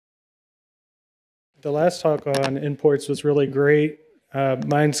the last talk on imports was really great.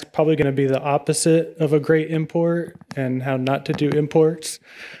 Mine's probably going to be the opposite of a great import and how not to do imports,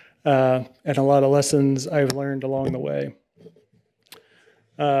 and a lot of lessons I've learned along the way.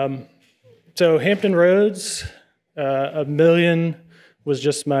 So Hampton Roads, a million was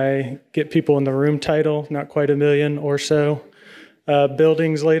just my get people in the room title, not quite a million or so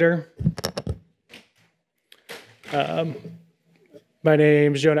buildings later. My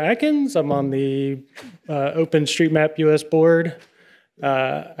name's Jonah Adkins. I'm on the OpenStreetMap US board.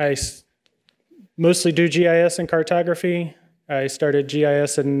 I mostly do GIS and cartography. I started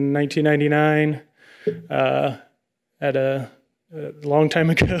GIS in 1999 at a long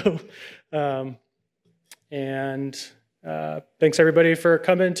time ago. And thanks everybody for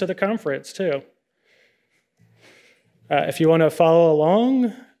coming to the conference too. If you want to follow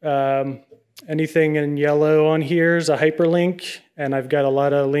along, anything in yellow on here is a hyperlink, and I've got a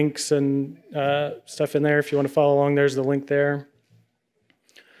lot of links and stuff in there. If you want to follow along, there's the link there.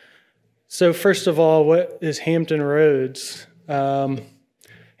 So first of all, what is Hampton Roads?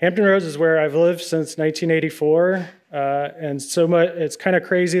 Hampton Roads is where I've lived since 1984, and so much, it's kind of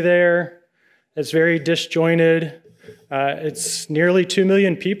crazy there. It's very disjointed. It's nearly 2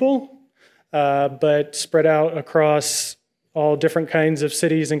 million people, but spread out across all different kinds of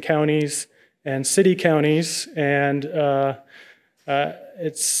cities and counties and city counties. And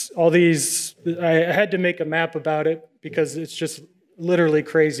it's all these, I had to make a map about it because it's just literally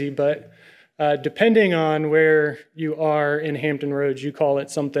crazy, but depending on where you are in Hampton Roads, you call it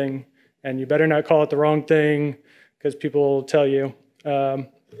something, and you better not call it the wrong thing because people will tell you.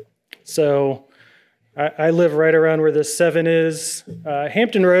 So I live right around where this 7 is.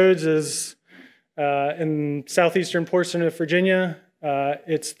 Hampton Roads is in southeastern portion of Virginia.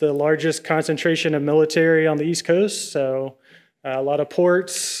 It's the largest concentration of military on the East Coast, so a lot of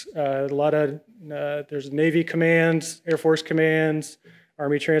ports, there's Navy commands, Air Force commands,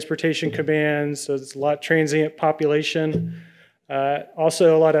 Army transportation commands, so it's a lot transient population.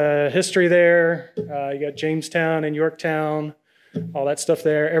 Also a lot of history there. You got Jamestown and Yorktown, all that stuff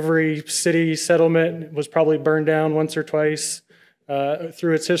there. Every city settlement was probably burned down once or twice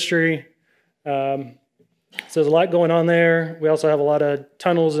through its history. So there's a lot going on there. We also have a lot of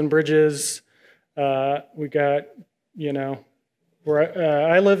tunnels and bridges. We got,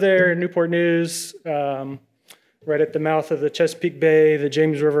 where I live there in Newport News, right at the mouth of the Chesapeake Bay, the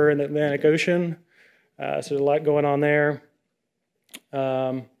James River, and the Atlantic Ocean. So there's a lot going on there.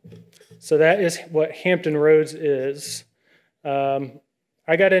 So that is what Hampton Roads is. I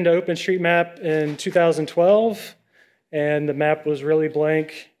got into OpenStreetMap in 2012, and the map was really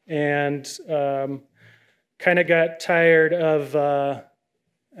blank, and kind of got tired of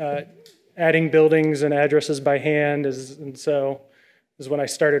adding buildings and addresses by hand, and so is when I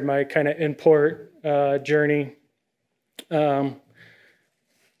started my kind of import journey. To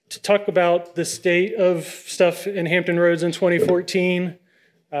talk about the state of stuff in Hampton Roads in 2014,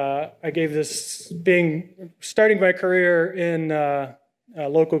 I gave this, starting my career in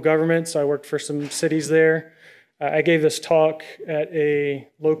local government, so I worked for some cities there. I gave this talk at a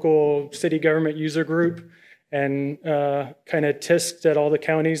local city government user group and kind of tisked at all the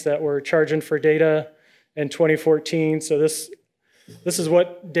counties that were charging for data in 2014. So this is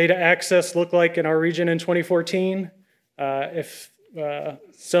what data access looked like in our region in 2014. If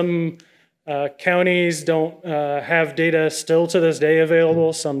some counties don't have data still to this day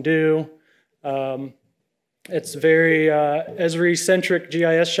available, some do. It's very Esri-centric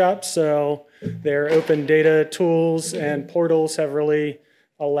GIS shops, so their open data tools and portals have really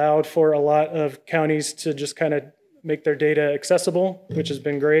allowed for a lot of counties to just kind of make their data accessible, which has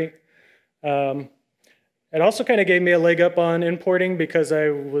been great. It also kind of gave me a leg up on importing because I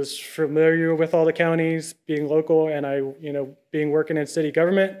was familiar with all the counties, being local, and I, being working in city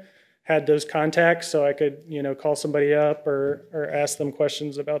government, had those contacts, so I could, call somebody up or ask them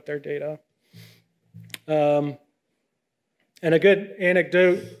questions about their data. And a good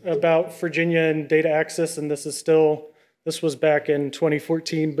anecdote about Virginia and data access, and this was back in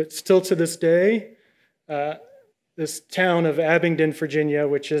 2014, but still to this day, this town of Abingdon, Virginia,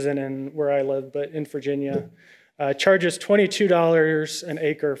 which isn't in where I live, but in Virginia, charges $22 an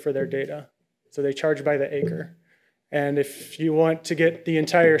acre for their data. So they charge by the acre. And if you want to get the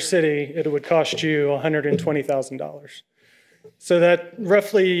entire city, it would cost you $120,000. So that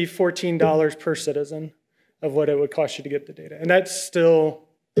roughly $14 per citizen of what it would cost you to get the data. And that's still,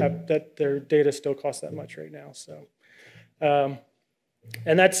 that their data still costs that much right now. So.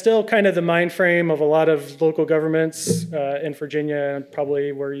 And that's still kind of the mind frame of a lot of local governments in Virginia, and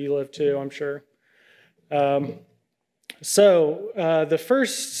probably where you live too, I'm sure. So the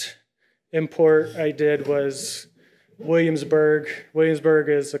first import I did was Williamsburg. Williamsburg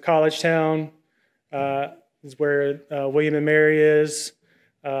is a college town. Is where William and Mary is.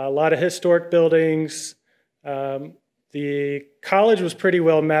 A lot of historic buildings. The college was pretty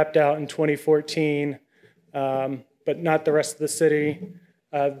well mapped out in 2014, but not the rest of the city.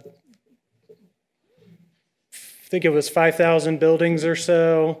 I think it was 5,000 buildings or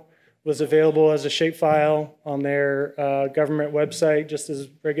so was available as a shapefile on their government website, just as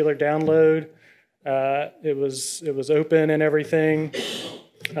regular download. It was open and everything.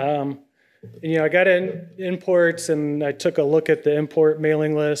 And, I got in imports and I took a look at the import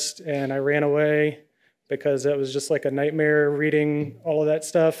mailing list and I ran away because it was just like a nightmare reading all of that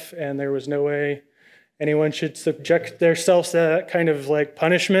stuff, and there was no way anyone should subject themselves to that kind of like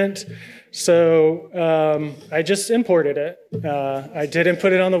punishment. So I just imported it. I didn't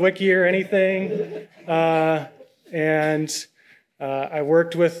put it on the wiki or anything. And I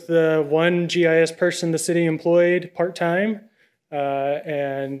worked with the one GIS person the city employed part-time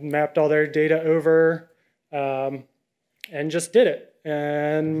and mapped all their data over and just did it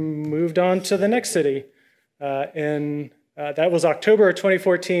and moved on to the next city. That was October of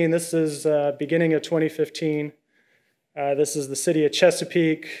 2014. This is beginning of 2015. This is the city of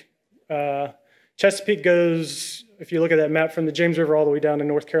Chesapeake. Chesapeake goes, if you look at that map, from the James River all the way down to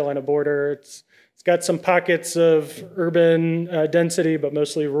North Carolina border. It's got some pockets of urban density, but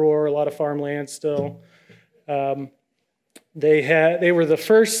mostly rural, a lot of farmland still. They were the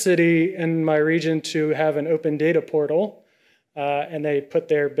first city in my region to have an open data portal, and they put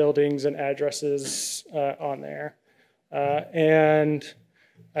their buildings and addresses on there. And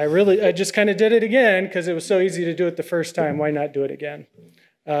I just kind of did it again because it was so easy to do it the first time. Why not do it again?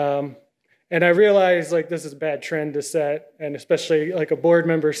 And I realized like this is a bad trend to set, and especially like a board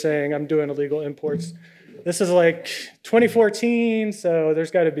member saying I'm doing illegal imports. This is like 2014, so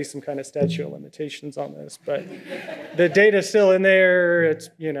there's got to be some kind of statute of limitations on this. But the data's still in there. It's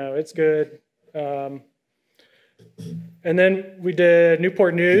good. And then we did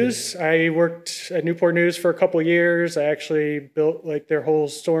Newport News. I worked at Newport News for a couple of years. I actually built like their whole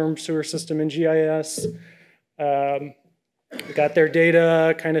storm sewer system in GIS. Got their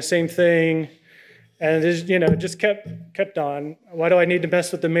data, kind of same thing. And it just kept on. Why do I need to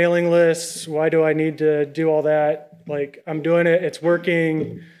mess with the mailing lists? Why do I need to do all that? Like, I'm doing it, it's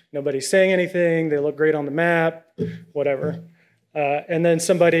working. Nobody's saying anything. They look great on the map, whatever. And then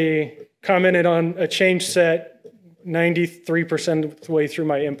somebody commented on a change set 93% of the way through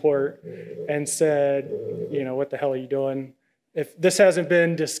my import and said, what the hell are you doing? If this hasn't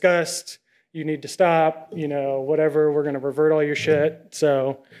been discussed, you need to stop, whatever, we're going to revert all your shit.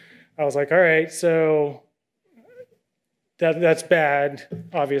 So I was like, all right, so that's bad,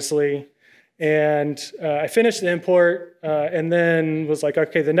 obviously. And I finished the import and then was like,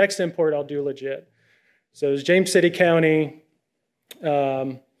 okay, the next import I'll do legit. So it was James City County.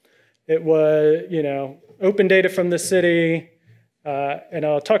 It was, open data from the city. And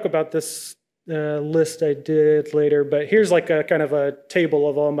I'll talk about this list I did later, but here's like a kind of a table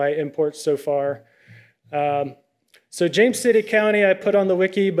of all my imports so far. So James City County I put on the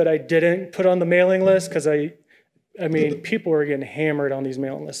wiki, but I didn't put on the mailing list because I mean, people were getting hammered on these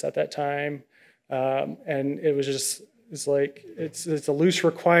mailing lists at that time. And it was just, it's a loose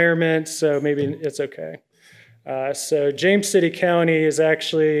requirement, so maybe it's okay. So James City County is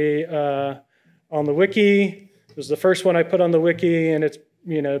actually on the wiki. It was the first one I put on the wiki, and it's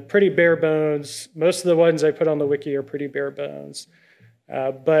pretty bare bones. Most of the ones I put on the wiki are pretty bare bones.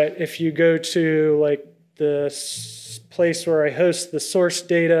 But if you go to like the place where I host the source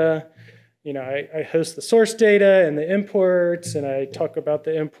data, I host the source data and the imports, and I talk about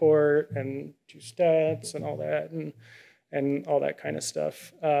the import and do stats and all that, and all that kind of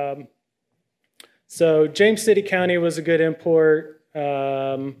stuff. So James City County was a good import.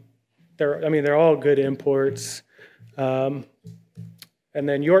 They're all good imports. And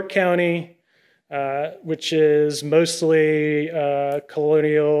then York County, which is mostly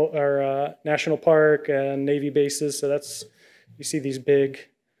colonial or national park and Navy bases. So you see these big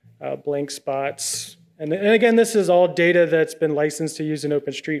blank spots. And again, this is all data that's been licensed to use an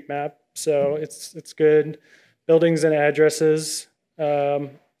OpenStreetMap. So it's good. Buildings and addresses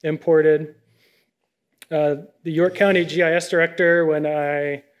imported. The York County GIS director, when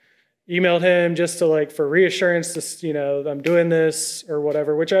I emailed him just to for reassurance, I'm doing this or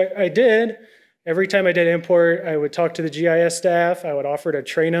whatever, which I did. Every time I did import, I would talk to the GIS staff. I would offer to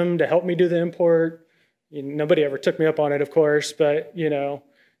train them to help me do the import. Nobody ever took me up on it, of course, but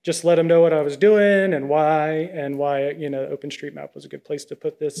just let them know what I was doing and why OpenStreetMap was a good place to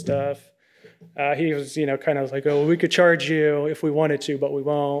put this stuff. He was, kind of like, oh, we could charge you if we wanted to, but we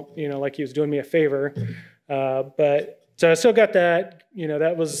won't, like he was doing me a favor. But so I still got that,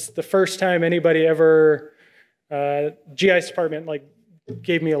 that was the first time anybody ever, GIS department like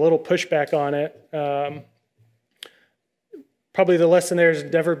gave me a little pushback on it. Probably the lesson there is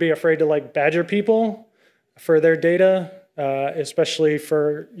never be afraid to like badger people for their data, especially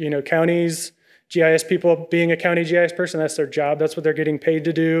for, counties. GIS people, being a county GIS person, that's their job. That's what they're getting paid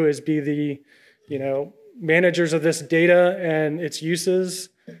to do, is be the, managers of this data and its uses.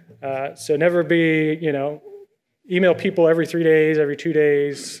 So never be, email people every 3 days, every 2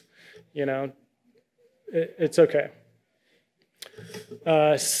 days, it's okay.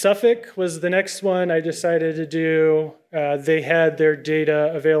 Suffolk was the next one I decided to do. They had their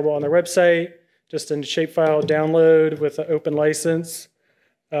data available on their website, just in shapefile download with an open license.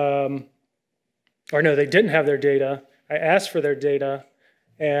 Or no, they didn't have their data. I asked for their data,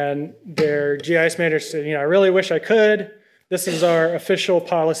 and their GIS manager said, I really wish I could. This is our official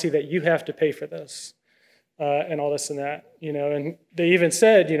policy that you have to pay for this, and all this and that. And they even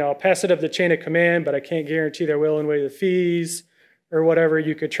said, I'll pass it up the chain of command, but I can't guarantee they're willing to waive the fees or whatever.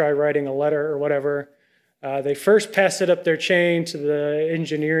 You could try writing a letter or whatever. They first passed it up their chain to the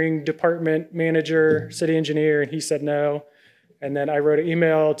engineering department manager, city engineer, and he said no. And then I wrote an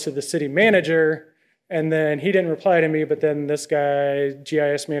email to the city manager, and then he didn't reply to me, but then this guy,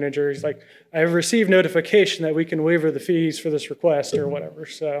 GIS manager, he's like, I've received notification that we can waiver the fees for this request or whatever.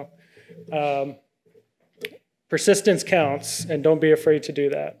 So persistence counts, and don't be afraid to do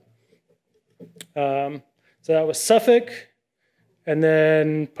that. So that was Suffolk. And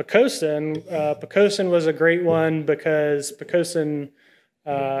then Poquoson. Poquoson was a great one because Poquoson,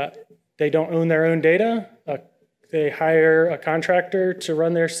 they don't own their own data. They hire a contractor to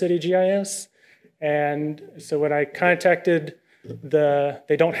run their city GIS. And so when I contacted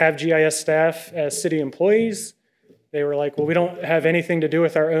they don't have GIS staff as city employees, they were like, well, we don't have anything to do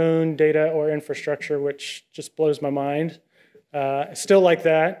with our own data or infrastructure, which just blows my mind. Still like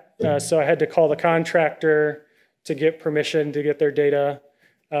that. So I had to call the contractor to get permission to get their data.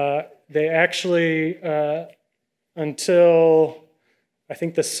 They actually, until I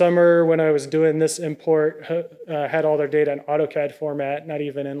think the summer when I was doing this import, had all their data in AutoCAD format, not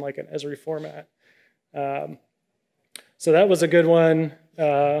even in like an Esri format. So that was a good one.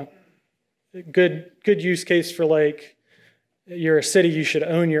 Good use case for like, you're a city, you should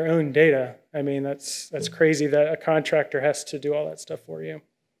own your own data. I mean, that's crazy that a contractor has to do all that stuff for you.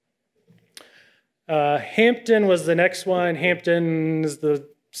 Hampton was the next one. Hampton is the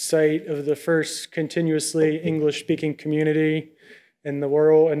site of the first continuously English-speaking community in the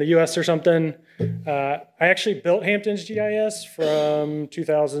world, in the US or something. I actually built Hampton's GIS from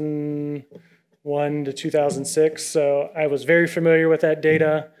 2001 to 2006, so I was very familiar with that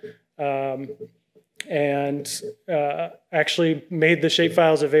data, and actually made the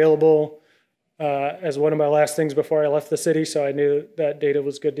shapefiles available as one of my last things before I left the city, so I knew that data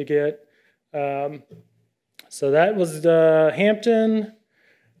was good to get. So that was the Hampton.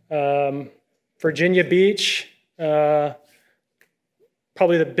 Virginia Beach,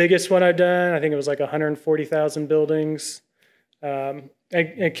 probably the biggest one I've done. I think it was like 140,000 buildings. And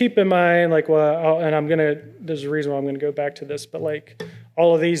keep in mind, like, well, there's a reason why I'm gonna go back to this, but like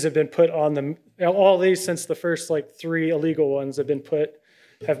all of these have been put on all of these since the first like 3 illegal ones have been put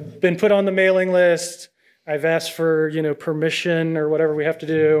on the mailing list. I've asked for, permission or whatever we have to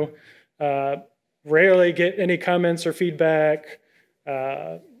do. Rarely get any comments or feedback.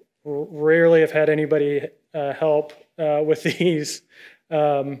 Rarely have had anybody help with these.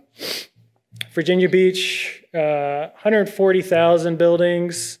 Virginia Beach, 140,000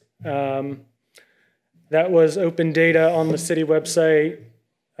 buildings. That was open data on the city website,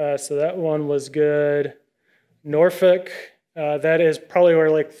 so that one was good. Norfolk, that is probably where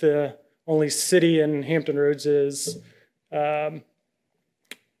like the only city in Hampton Roads is. That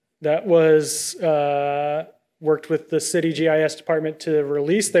was worked with the city GIS department to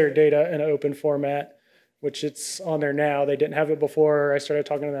release their data in an open format, which it's on there now. They didn't have it before I started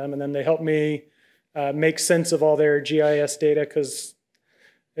talking to them, and then they helped me make sense of all their GIS data because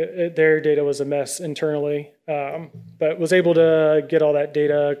their data was a mess internally, but was able to get all that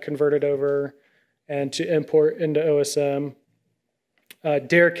data converted over and to import into OSM.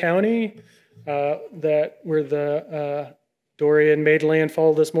 Dare County, that where the Dorian made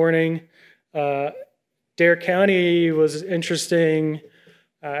landfall this morning. Dare County was interesting.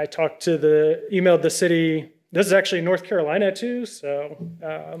 I emailed the city. This is actually North Carolina too,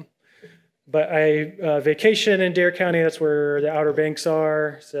 so, but I vacation in Dare County. That's where the Outer Banks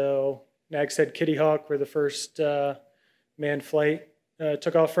are. So Nags Head Kitty Hawk, where the first manned flight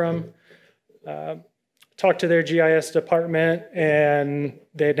took off from. talked to their GIS department, and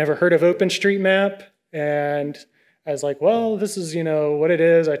they had never heard of OpenStreetMap. And I was like, well, this is, what it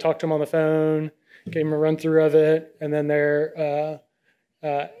is. I talked to them on the phone, gave them a run through of it. And then they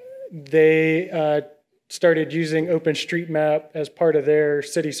started using OpenStreetMap as part of their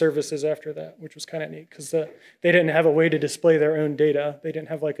city services after that, which was kind of neat because they didn't have a way to display their own data. They didn't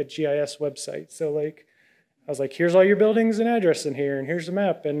have like a GIS website. So like, I was like, here's all your buildings and address in here, and here's the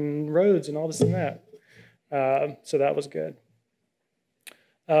map and roads and all this and that. So that was good.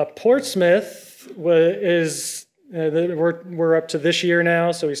 Portsmouth is, we're up to this year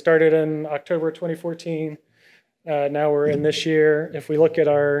now. So we started in October 2014. Now we're in this year. If we look at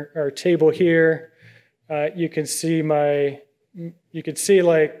our table here, you can see like,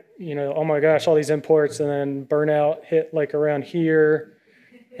 oh my gosh, all these imports, and then burnout hit like around here.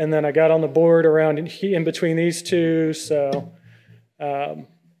 And then I got on the board around in between these two. So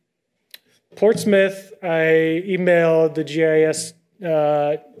Portsmouth, I emailed the GIS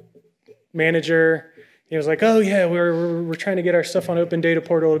manager. He was like, oh yeah, we're trying to get our stuff on Open Data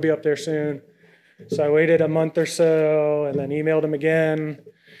Portal. It'll be up there soon. So I waited a month or so and then emailed him again,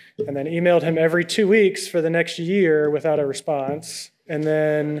 and then emailed him every 2 weeks for the next year without a response. And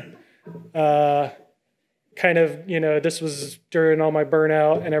then this was during all my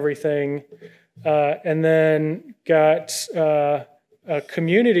burnout and everything. And then got a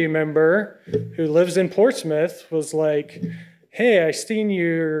community member who lives in Portsmouth was like, hey, I've seen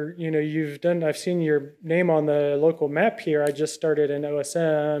your name on the local map here. I just started an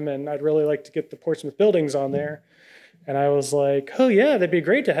OSM and I'd really like to get the Portsmouth buildings on there. And I was like, oh yeah, that'd be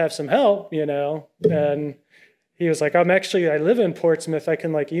great to have some help, And he was like, I live in Portsmouth. I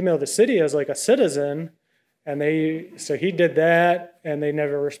can like email the city as like a citizen. And so he did that and they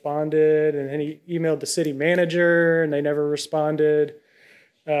never responded. And then he emailed the city manager and they never responded.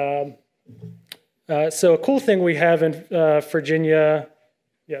 So a cool thing we have in Virginia,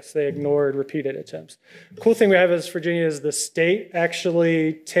 yes, they ignored repeated attempts. Cool thing we have in Virginia is the state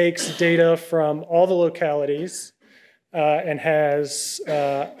actually takes data from all the localities and has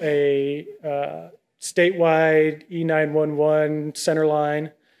a statewide E911 center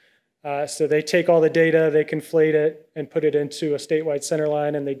line. So they take all the data, they conflate it, and put it into a statewide center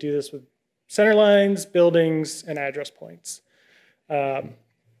line, and they do this with center lines, buildings, and address points.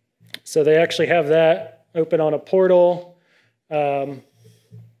 So they actually have that open on a portal. So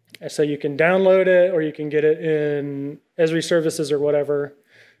you can download it, or you can get it in Esri services or whatever.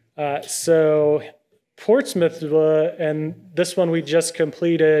 So Portsmouth, and this one we just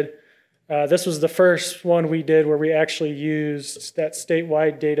completed, this was the first one we did where we actually used that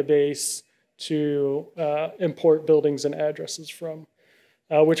statewide database to import buildings and addresses from,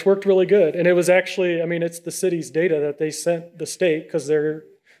 which worked really good. And it was actually, it's the city's data that they sent the state because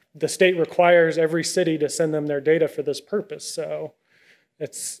the state requires every city to send them their data for this purpose. So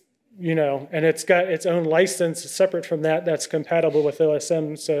it's, and it's got its own license separate from that that's compatible with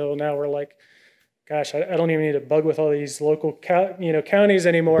OSM. So now we're like, gosh, I don't even need to bug with all these local counties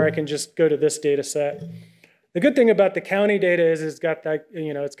anymore. I can just go to this data set. The good thing about the county data is it's got that,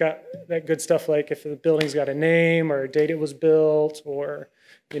 it's got that good stuff like if the building's got a name or a date it was built or,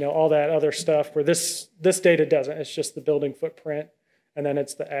 all that other stuff, where this data doesn't. It's just the building footprint, and then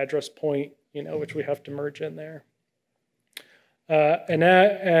it's the address point, which we have to merge in there. And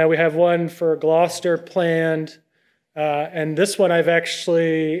that, we have one for Gloucester planned. And this one I've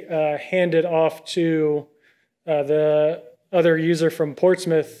actually handed off to the other user from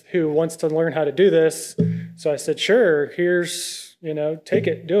Portsmouth who wants to learn how to do this. So I said, sure, here's, take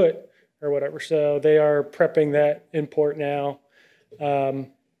it, do it, or whatever. So they are prepping that import now,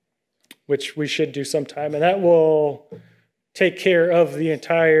 which we should do sometime. And that will take care of the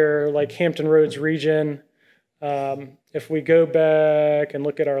entire Hampton Roads region. If we go back and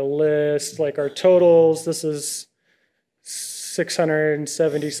look at our list, our totals, this is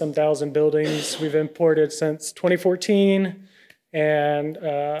 670 some thousand buildings we've imported since 2014, and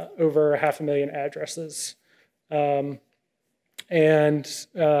over 500,000 addresses. Let's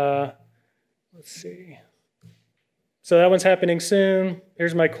see. So that one's happening soon.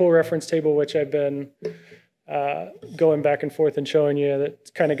 Here's my cool reference table, which I've been going back and forth and showing you.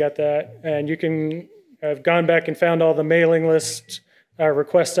 That kind of got that. And I've gone back and found all the mailing list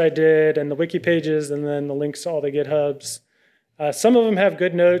requests I did and the wiki pages, and then the links to all the GitHubs. Some of them have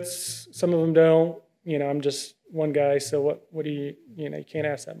good notes, some of them don't. I'm just one guy, so what do you can't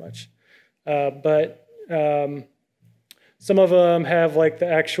ask that much. But some of them have the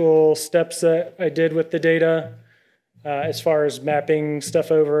actual steps that I did with the data as far as mapping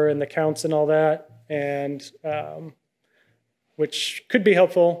stuff over and the counts and all that, and which could be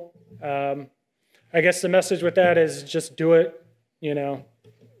helpful. I guess the message with that is just do it. You know,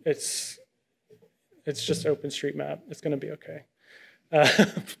 it's just OpenStreetMap. It's going to be okay.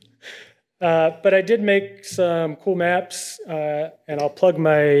 But I did make some cool maps, and I'll plug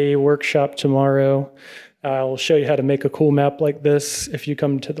my workshop tomorrow. I'll show you how to make a cool map like this if you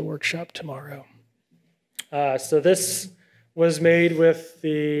come to the workshop tomorrow. So this was made with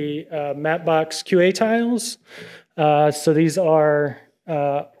the Mapbox QA tiles. So these are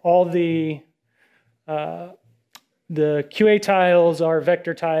all the QA tiles are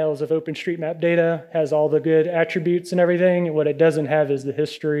vector tiles of OpenStreetMap data, has all the good attributes and everything. And what it doesn't have is the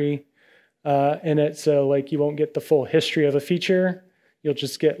history in it. So like you won't get the full history of a feature. You'll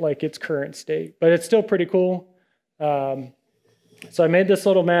just get like its current state, but it's still pretty cool. So I made this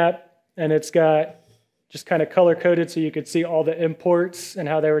little map, and it's got just kind of color coded so you could see all the imports and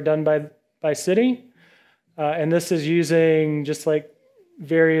how they were done by city. And this is using just like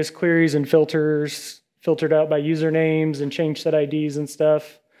various queries and filters filtered out by usernames and change set IDs and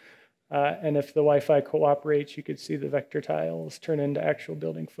stuff. And if the Wi-Fi cooperates, you could see the vector tiles turn into actual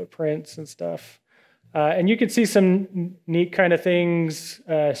building footprints and stuff. And you could see some neat kind of things,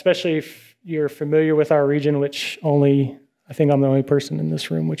 especially if you're familiar with our region, which only, I think I'm the only person in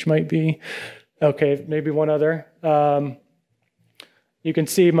this room, which might be, okay, maybe one other. You can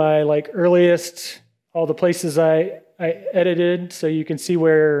see my like earliest, all the places I edited, so you can see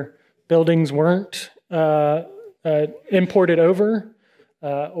where buildings weren't imported over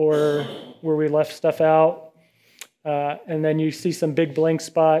or where we left stuff out. And then you see some big blank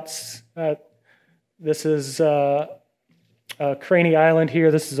spots. This is Craney Island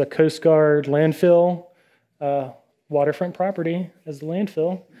here. This is a Coast Guard landfill, waterfront property as the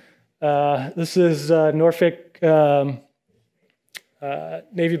landfill. This is Norfolk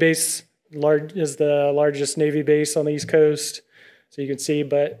Navy base, is the largest Navy base on the East Coast. So you can see,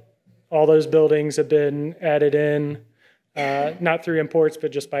 but all those buildings have been added in, not through imports,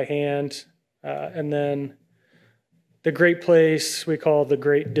 but just by hand. And then the Great Place, we call the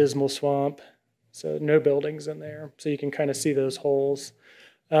Great Dismal Swamp. So no buildings in there. So you can kind of see those holes.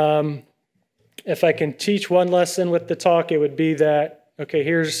 If I can teach one lesson with the talk, it would be that, okay,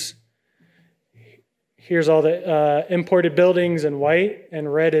 here's all the imported buildings in white,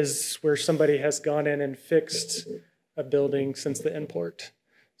 and red is where somebody has gone in and fixed a building since the import.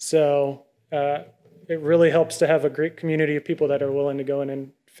 So it really helps to have a great community of people that are willing to go in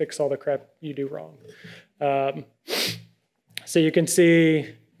and fix all the crap you do wrong. So you can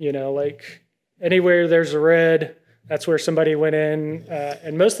see, you know, like anywhere there's a red, that's where somebody went in.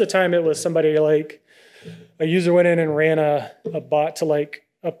 And most of the time it was somebody like a user went in and ran a bot to like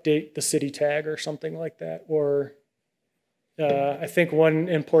update the city tag or something like that. Or I think one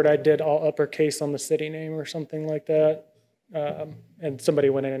import I did all uppercase on the city name or something like that. And somebody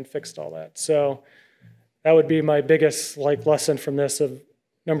went in and fixed all that. So that would be my biggest like lesson from this of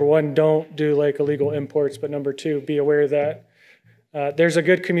number one, don't do like illegal imports, but number two, be aware that there's a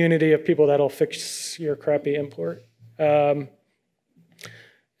good community of people that'll fix your crappy import. And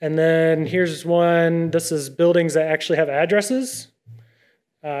then here's one, this is buildings that actually have addresses.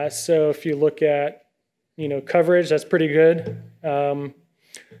 So if you look at, you know, coverage, that's pretty good.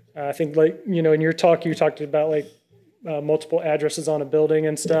 I think like, you know, in your talk, you talked about like multiple addresses on a building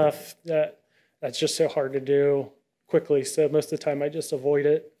and stuff. That's just so hard to do quickly. So most of the time I just avoid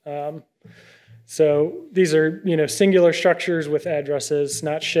it. So these are, you know, singular structures with addresses,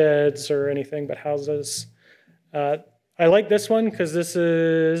 not sheds or anything, but houses. I like this one because this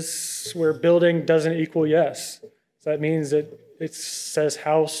is where building doesn't equal yes. So that means it says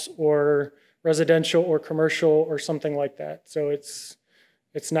house or residential or commercial or something like that. So it's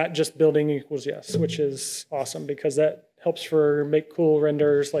not just building equals yes, which is awesome because that helps for make cool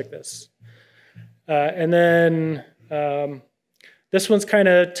renders like this. And then this one's kind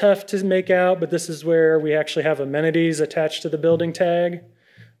of tough to make out, but this is where we actually have amenities attached to the building tag.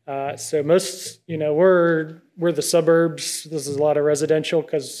 So most, you know, we're the suburbs. This is a lot of residential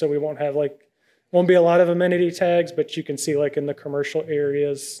so we won't be a lot of amenity tags, but you can see like in the commercial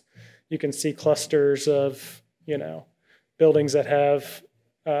areas, you can see clusters of, you know, buildings that have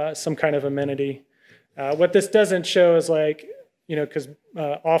some kind of amenity. What this doesn't show is like, you know, because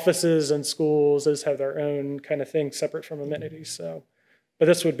offices and schools have their own kind of thing separate from amenities. So, but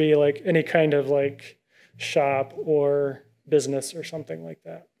this would be like any kind of like shop or business or something like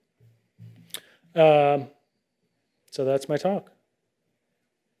that. So that's my talk.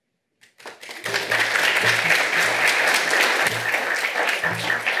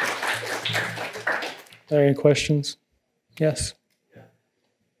 Are there any questions? Yes. Yeah.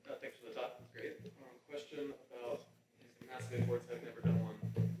 Thanks for the talk. That's great. Question about these massive imports. I've never done one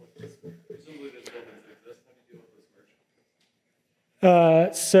with this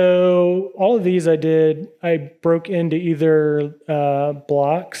So all of these I broke into either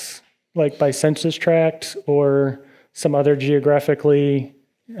blocks, like by census tract, or some other geographically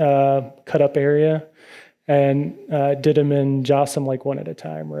cut up area, and did them in JOSM like one at a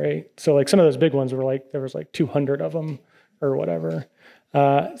time, right? So like some of those big ones were like, there was like 200 of them or whatever.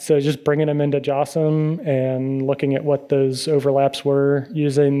 So just bringing them into JOSM and looking at what those overlaps were,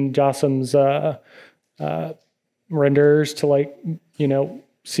 using JOSM's renders to like,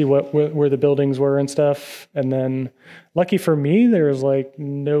 see where the buildings were and stuff. And then lucky for me, there was like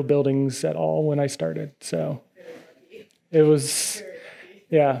no buildings at all when I started. So it was,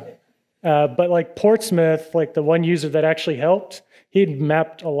 yeah. But like Portsmouth, like the one user that actually helped, he'd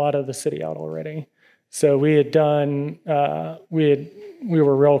mapped a lot of the city out already. So we had done, we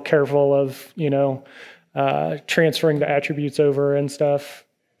were real careful of, transferring the attributes over and stuff.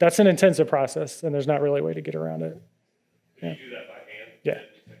 That's an intensive process, and there's not really a way to get around it. Can you do that by hand? Yeah.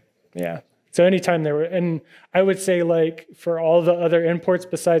 Yeah. So anytime there were, and I would say like for all the other imports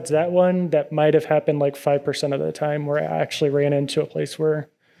besides that one, that might have happened like 5% of the time where I actually ran into a place where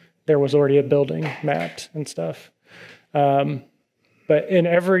there was already a building mapped and stuff. But in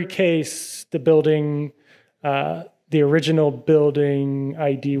every case, the building, the original building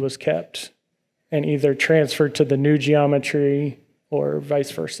ID was kept and either transferred to the new geometry or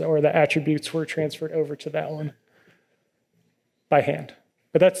vice versa, or the attributes were transferred over to that one by hand.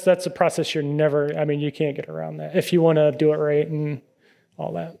 But that's a process you can't get around that if you want to do it right and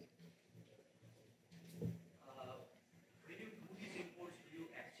all that. When you do these imports, do you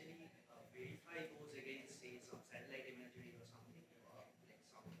actually verify those against, say, some satellite imagery or something, like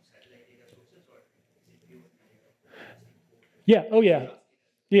some satellite data sources, or is it pure? Yeah. Oh, yeah.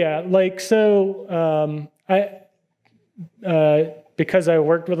 Yeah. Like so, because I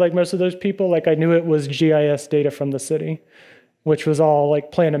worked with like most of those people, like I knew it was GIS data from the city, which was all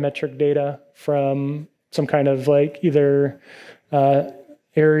like planimetric data from some kind of like either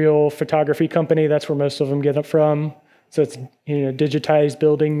aerial photography company. That's where most of them get it from. So it's digitized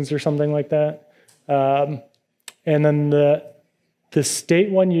buildings or something like that. And then the state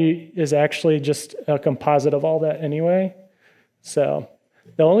one is actually just a composite of all that anyway. So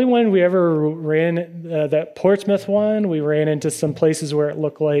the only one we ever ran, that Portsmouth one, we ran into some places where it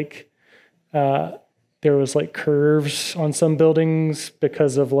looked like there was like curves on some buildings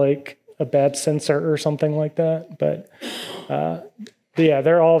because of like a bad sensor or something like that. But yeah,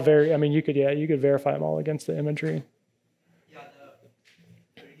 they're all you could verify them all against the imagery. Yeah,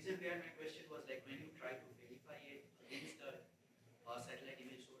 the reason behind my question was like when you try to verify it against the satellite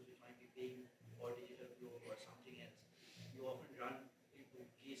image source, which might be paying for digital globe or something else, you often run into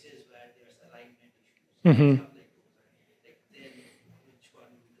cases where there's alignment issues. Mm-hmm. Stuff like those. Like then which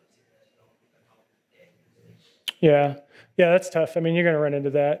one do you consider as wrong to the how Yeah. Yeah, that's tough. You're going to run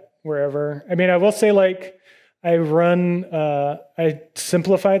into that wherever. I will say like I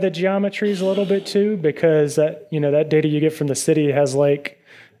simplify the geometries a little bit too, because that data you get from the city has like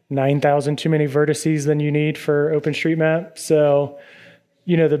 9,000 too many vertices than you need for OpenStreetMap. So,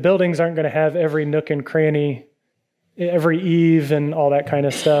 the buildings aren't going to have every nook and cranny, every eave and all that kind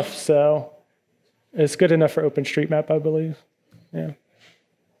of stuff. So it's good enough for OpenStreetMap, I believe. Yeah.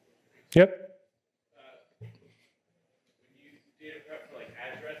 Yep.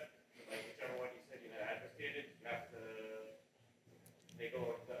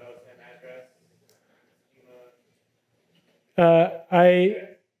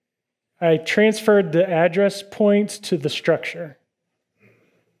 I transferred the address points to the structure.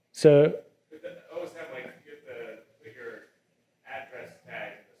 So But the OSM, like you have to put your address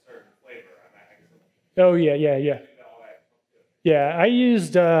tag in a certain flavor on that. oh yeah. Yeah, I've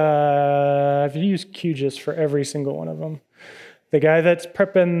used QGIS for every single one of them. The guy that's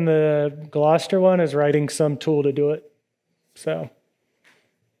prepping the Gloucester one is writing some tool to do it. So,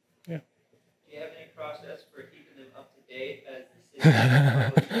 yeah. Do you have any process for keeping them up to date as the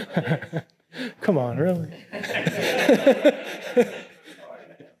city? Come on, really?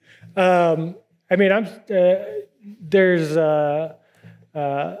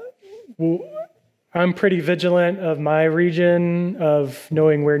 I'm pretty vigilant of my region of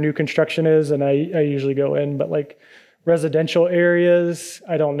knowing where new construction is, and I usually go in, but like residential areas,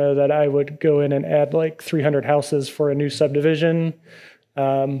 I don't know that I would go in and add like 300 houses for a new subdivision,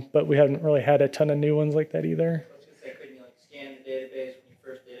 but we haven't really had a ton of new ones like that either. I was going to say, couldn't you like scan the database when you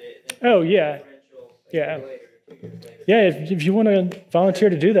first did it? Oh, yeah. Yeah. Yeah, if you want to volunteer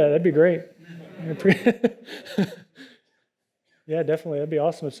to do that, that'd be great. Yeah, definitely. That'd be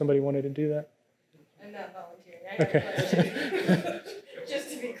awesome if somebody wanted to do that. I'm not volunteering. I have a question.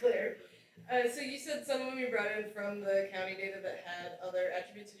 Just to be clear. So you said some of them you brought in from the county data that had other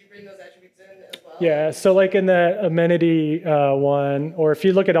attributes. Did you bring those attributes in as well? Yeah, so like in the amenity one, or if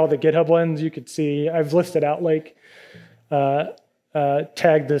you look at all the GitHub ones, you could see I've listed out like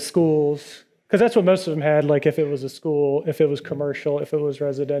tag the schools, because that's what most of them had, like if it was a school, if it was commercial, if it was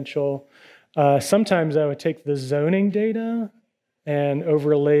residential. Sometimes I would take the zoning data and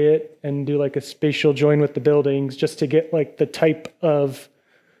overlay it and do like a spatial join with the buildings just to get like the type of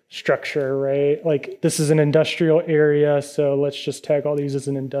structure, right? Like this is an industrial area, so let's just tag all these as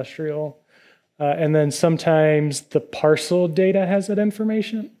an industrial. And then sometimes the parcel data has that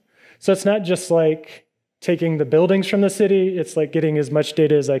information. So it's not just like taking the buildings from the city, it's like getting as much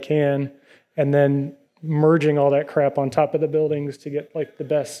data as I can and then merging all that crap on top of the buildings to get like the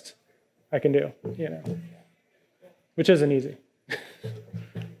best I can do, you know, which isn't easy.